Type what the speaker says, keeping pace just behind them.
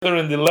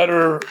In the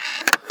letter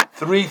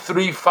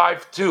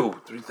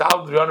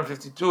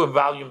 3352 in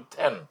volume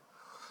 10.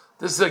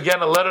 This is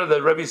again a letter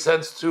that Rebbe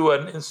sends to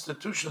an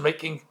institution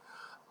making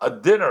a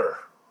dinner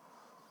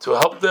to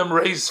help them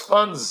raise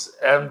funds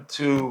and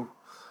to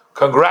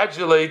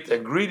congratulate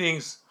and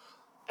greetings.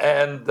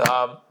 And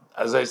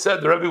as I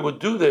said, the Rebbe would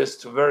do this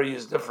to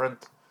various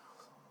different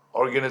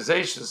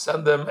organizations,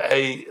 send them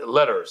a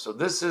letter. So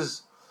this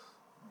is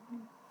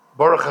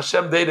Baruch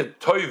Hashem dated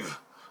Toiv.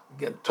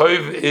 Again,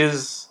 Toiv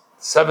is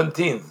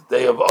 17th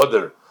day of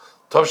Adar,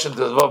 Tovshin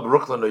Tezvav,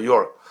 Brooklyn, New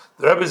York.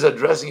 The Rebbe is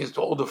addressing it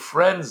to all the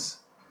friends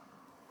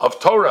of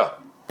Torah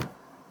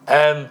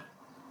and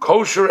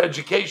kosher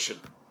education,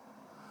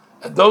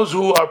 and those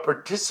who are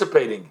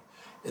participating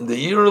in the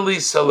yearly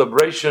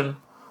celebration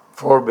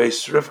for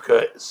Beis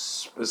Rivkah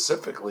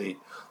specifically.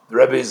 The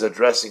Rebbe is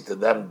addressing to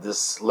them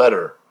this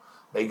letter.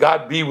 May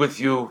God be with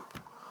you.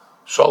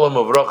 Shalom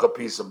uvracha,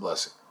 peace and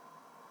blessing.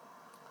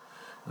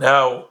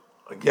 Now,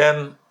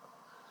 again,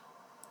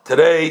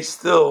 today,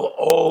 still,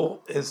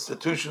 all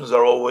institutions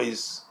are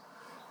always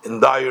in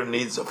dire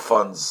needs of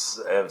funds,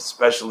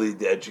 especially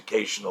the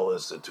educational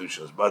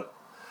institutions. But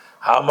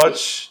how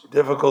much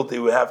difficulty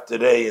we have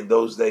today, in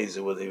those days,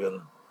 it was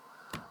even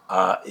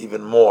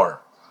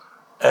more.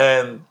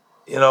 And,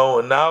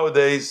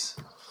 nowadays,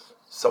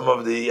 some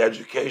of the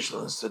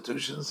educational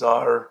institutions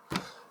are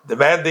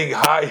demanding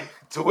high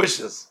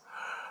tuitions.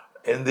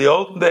 In the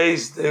olden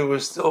days, they were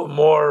still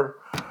more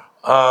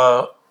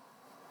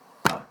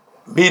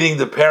meeting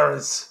the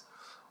parents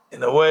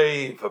in a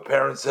way. If a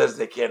parent says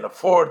they can't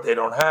afford, they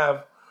don't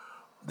have,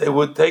 they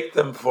would take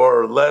them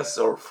for less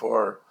or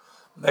for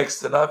next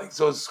to nothing.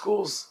 So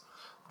schools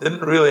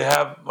didn't really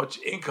have much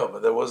income,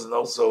 and there wasn't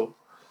also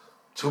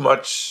too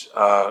much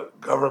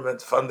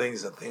government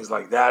fundings and things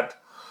like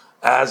that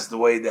as the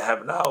way they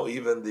have now.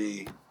 Even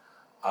the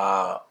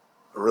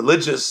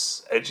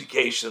religious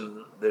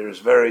education, there's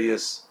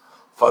various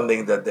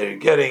funding that they're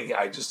getting.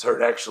 I just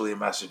heard actually in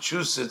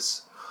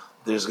Massachusetts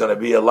there's going to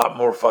be a lot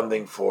more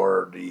funding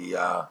for the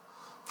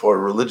for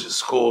religious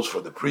schools, for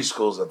the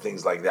preschools and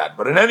things like that.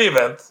 But in any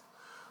event,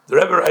 the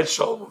Rebbe writes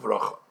Shalom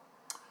Uvracha.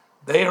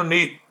 They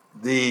need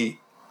the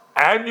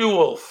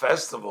annual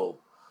festival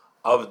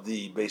of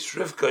the Beis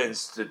Rivkah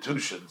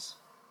institutions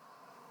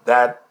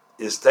that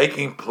is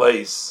taking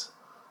place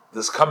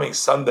this coming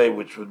Sunday,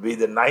 which would be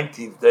the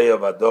 19th day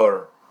of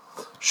Adar,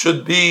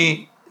 should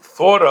be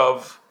thought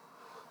of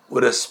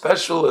with a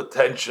special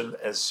attention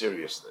and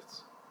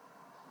seriousness.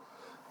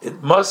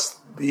 It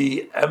must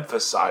be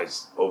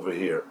emphasized over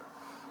here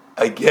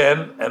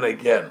again and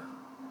again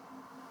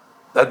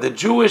that the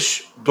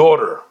Jewish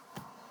daughter,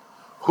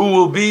 who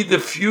will be the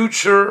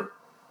future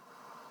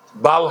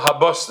Bal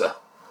Habosta,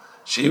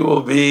 she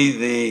will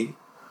be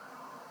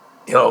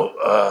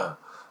the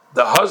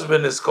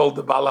husband is called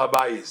the Bal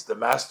Habayis, the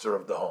master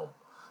of the home.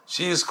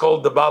 She is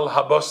called the Bal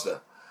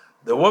Habosta,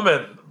 the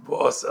woman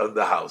boss of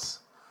the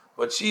house.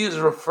 But she is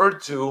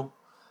referred to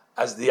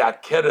as the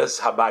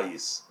Akeres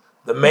Habayis,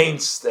 the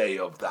mainstay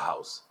of the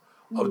house,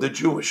 of the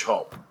Jewish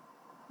home.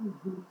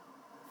 Mm-hmm.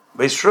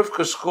 Beis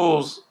Rivkah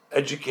schools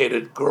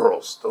educated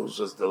girls. Those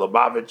was the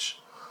Lubavitch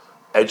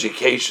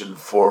education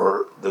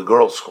for the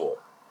girls' school.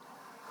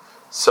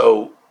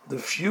 So the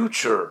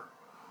future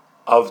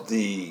of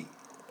the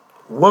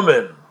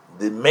woman,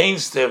 the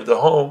mainstay of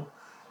the home,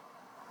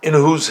 in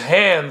whose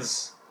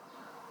hands,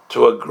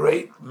 to a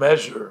great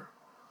measure,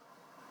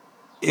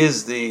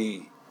 is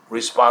the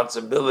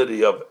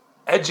responsibility of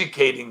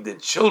educating the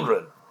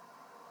children,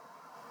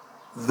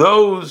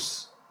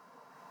 those,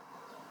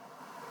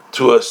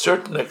 to a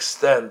certain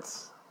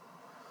extent,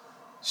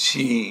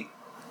 she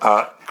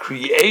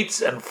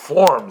creates and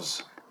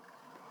forms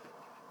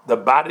the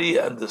body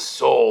and the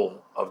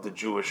soul of the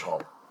Jewish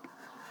home.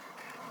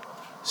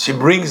 She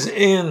brings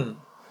in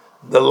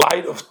the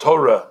light of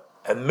Torah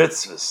and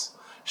mitzvahs,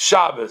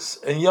 Shabbos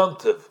and Yom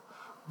Tov,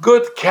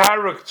 good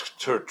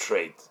character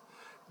trait,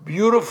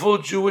 beautiful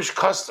Jewish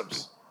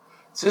customs.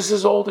 This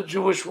is all the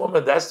Jewish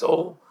woman. That's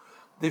all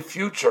the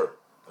future.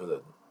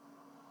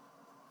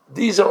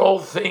 These are all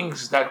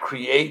things that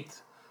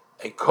create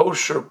a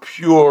kosher,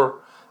 pure,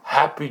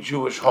 happy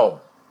Jewish home.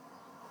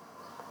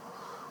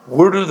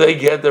 Where do they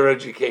get their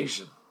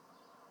education?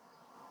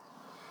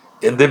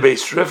 In the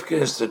Beis Rivkah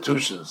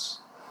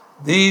institutions.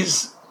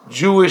 These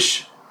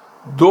Jewish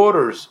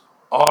daughters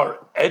are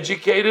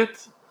educated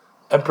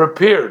and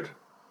prepared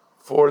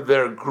for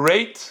their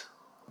great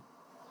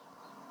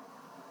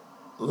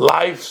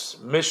life's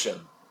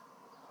mission.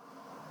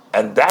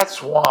 And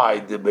that's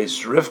why the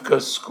Beis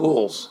Rivkah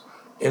schools,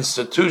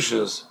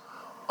 institutions,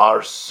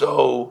 are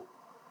so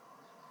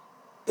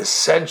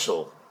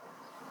essential.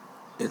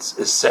 It's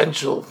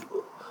essential.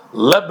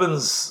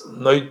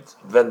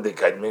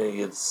 Lebensnotwendigkeit, meaning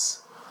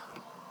it's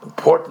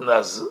important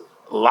as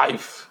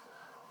life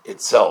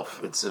itself.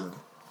 It's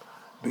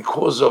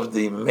because of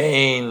the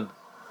main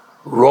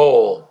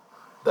role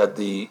that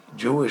the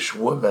Jewish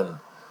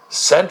woman,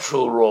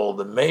 central role,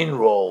 the main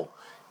role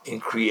in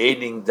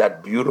creating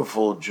that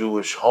beautiful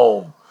Jewish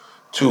home,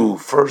 to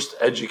first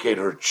educate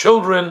her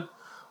children,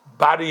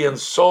 body and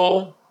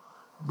soul,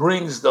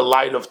 brings the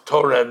light of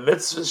Torah and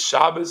mitzvahs,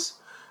 Shabbos,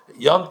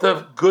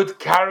 Yontif, good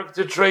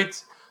character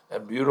traits,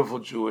 and beautiful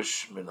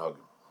Jewish minhagim.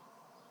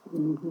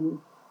 Mm-hmm.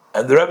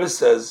 And the Rebbe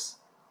says,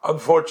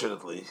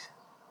 unfortunately,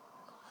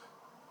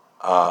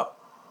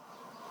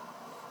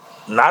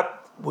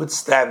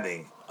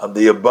 notwithstanding on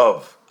the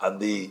above, on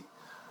the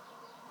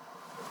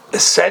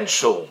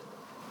essential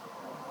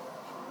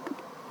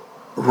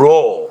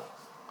role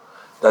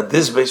that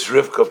this Beis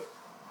Rivkah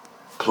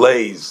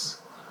plays,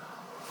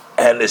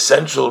 an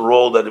essential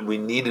role that we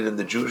needed in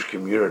the Jewish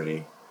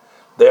community,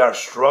 they are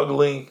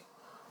struggling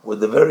with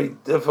the very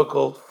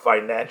difficult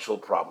financial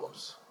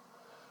problems,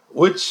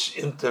 which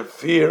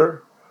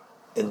interfere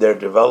in their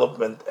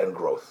development and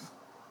growth.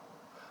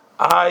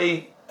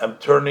 I am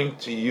turning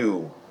to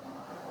you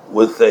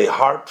with a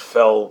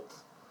heartfelt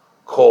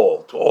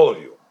call to all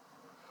of you.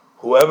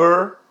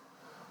 Whoever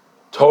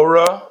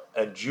Torah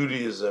and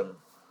Judaism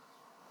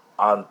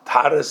on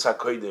Taras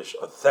HaKodesh,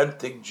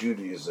 authentic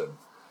Judaism,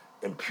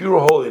 in pure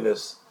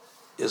holiness,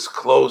 is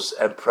close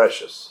and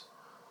precious,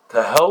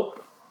 to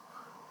help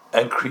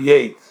and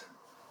create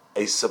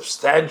a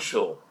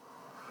substantial,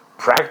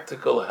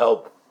 practical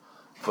help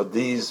for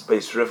these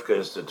Beis Rivkah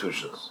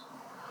institutions,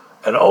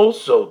 and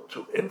also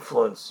to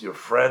influence your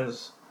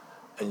friends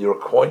and your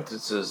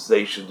acquaintances.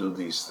 They should do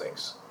these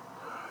things.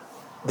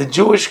 The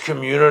Jewish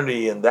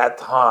community in that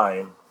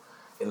time,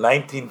 in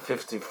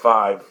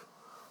 1955,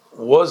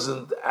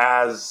 wasn't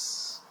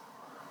as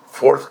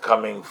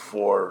forthcoming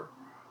for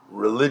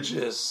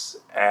religious,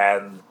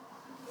 and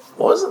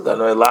wasn't. I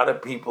know a lot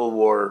of people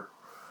were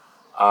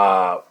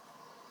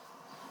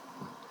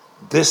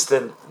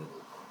distant.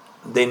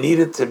 They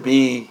needed to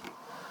be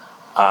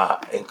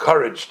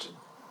encouraged.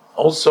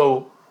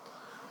 Also,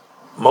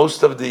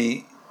 most of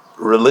the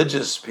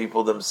religious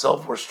people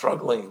themselves were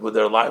struggling with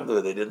their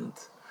livelihood.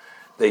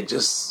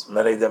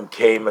 Many of them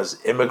came as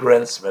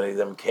immigrants. Many of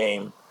them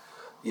came,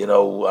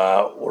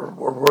 were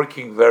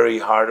working very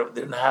hard.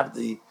 Didn't have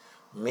the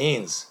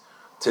means.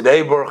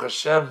 Today, Baruch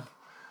Hashem,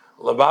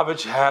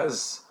 Lubavitch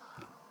has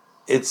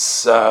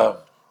its a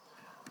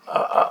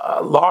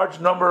large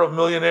number of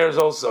millionaires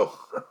also.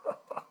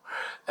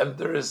 And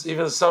there is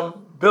even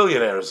some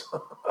billionaires.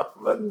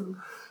 But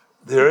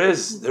there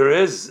is.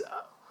 You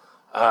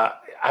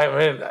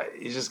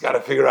just got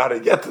to figure out how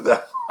to get to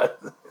them.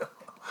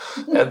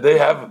 And they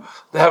have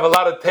a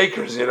lot of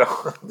takers.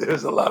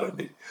 There's a lot of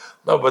need.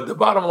 No, but the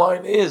bottom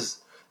line is,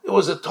 it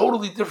was a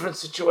totally different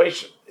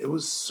situation. It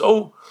was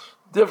so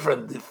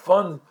different. The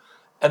fund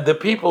and the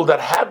people that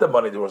had the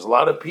money. There was a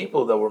lot of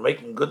people that were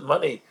making good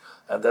money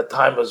at that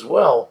time as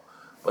well.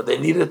 But they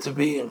needed to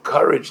be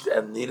encouraged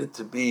and needed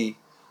to be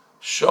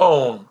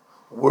shown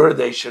where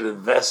they should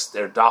invest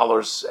their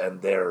dollars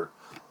and their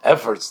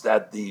efforts.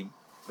 That the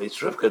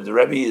Beis Rivkah, the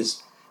Rebbe,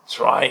 is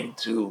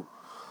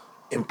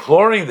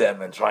imploring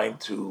them and trying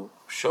to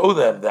show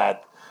them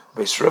that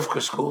Beis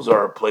Rivkah schools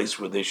are a place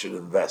where they should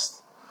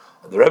invest.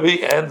 And the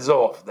Rebbe ends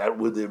off that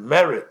with the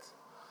merit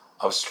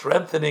of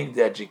strengthening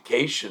the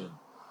education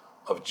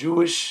of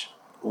Jewish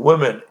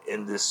women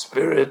in the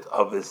spirit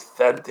of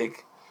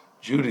authentic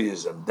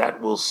Judaism,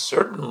 that will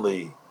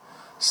certainly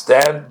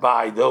stand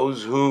by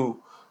those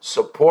who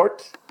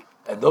support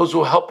and those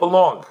who help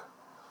along.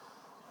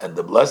 And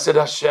the blessed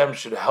Hashem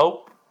should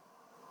help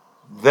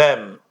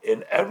them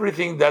in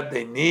everything that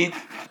they need,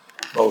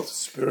 both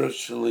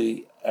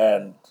spiritually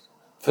and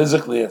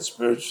physically and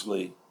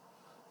spiritually.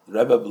 The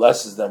Rebbe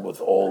blesses them with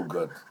all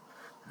good.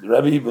 The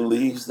Rebbe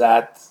believes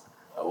that,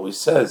 always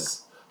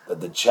says,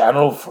 that the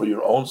channel for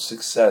your own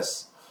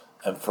success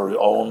and for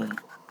your own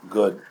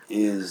good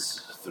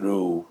is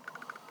through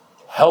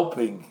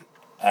helping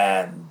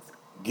and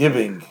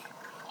giving,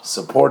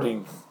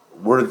 supporting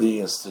worthy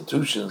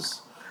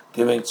institutions,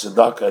 giving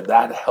tzedakah.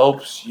 That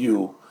helps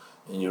you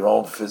in your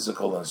own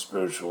physical and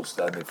spiritual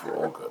standing for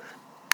all good.